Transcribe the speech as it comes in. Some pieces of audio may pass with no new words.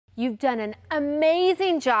You've done an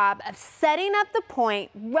amazing job of setting up the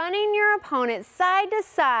point, running your opponent side to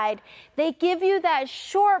side. They give you that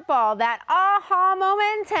short ball, that aha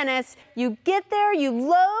moment in tennis. You get there, you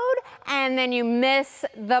load, and then you miss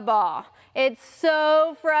the ball. It's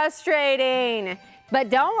so frustrating.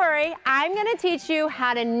 But don't worry, I'm gonna teach you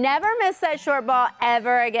how to never miss that short ball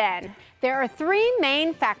ever again. There are three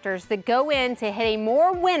main factors that go into hitting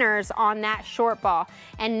more winners on that short ball.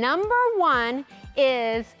 And number one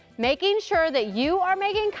is making sure that you are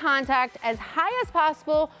making contact as high as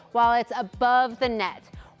possible while it's above the net.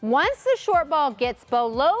 Once the short ball gets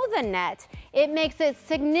below the net, it makes it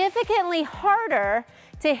significantly harder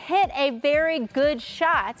to hit a very good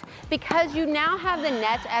shot because you now have the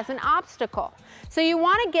net as an obstacle. So you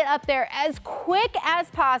want to get up there as quick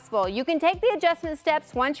as possible. You can take the adjustment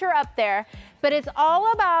steps once you're up there, but it's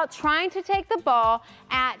all about trying to take the ball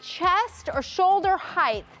at chest or shoulder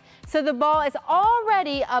height so the ball is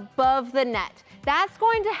already above the net. That's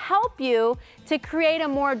going to help you to create a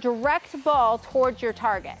more direct ball towards your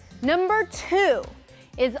target. Number two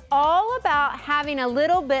is all about having a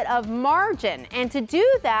little bit of margin. And to do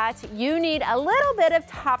that, you need a little bit of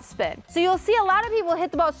topspin. So you'll see a lot of people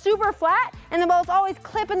hit the ball super flat and the ball's always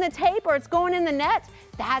clipping the tape or it's going in the net.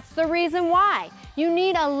 That's the reason why. You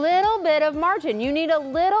need a little bit of margin. You need a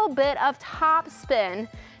little bit of topspin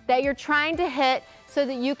that you're trying to hit so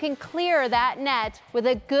that you can clear that net with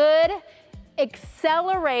a good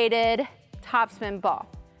accelerated topspin ball.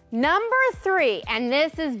 Number three, and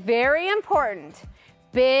this is very important,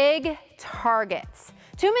 big targets.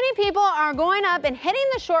 Too many people are going up and hitting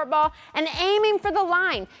the short ball and aiming for the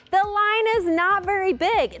line. The line is not very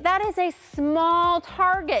big. That is a small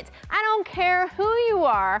target. I don't care who you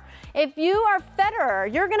are. If you are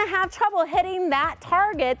Federer, you're gonna have trouble hitting that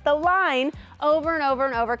target, the line, over and over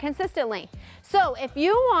and over consistently. So if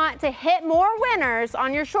you want to hit more winners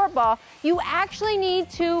on your short ball, you actually need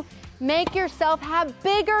to make yourself have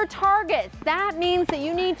bigger targets. That means that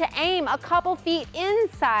you need to aim a couple feet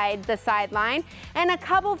inside the sideline and a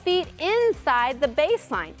couple feet inside the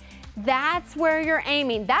baseline. That's where you're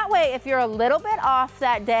aiming. That way, if you're a little bit off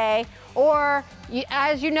that day, or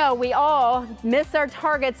as you know, we all miss our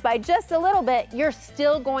targets by just a little bit, you're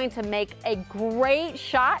still going to make a great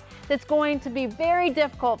shot that's going to be very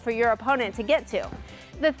difficult for your opponent to get to.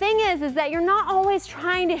 The thing is that you're not always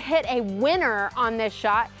trying to hit a winner on this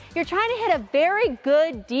shot. You're trying to hit a very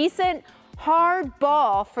good, decent, hard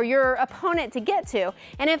ball for your opponent to get to.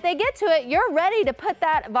 And if they get to it, you're ready to put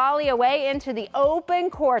that volley away into the open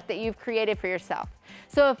court that you've created for yourself.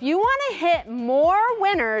 So if you want to hit more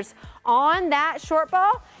winners on that short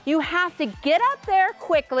ball, you have to get up there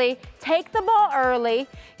quickly, take the ball early.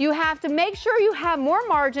 You have to make sure you have more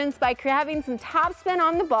margins by having some topspin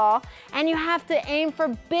on the ball, and you have to aim for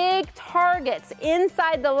big targets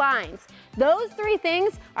inside the lines. Those three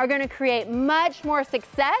things are going to create much more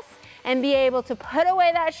success and be able to put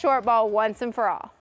away that short ball once and for all.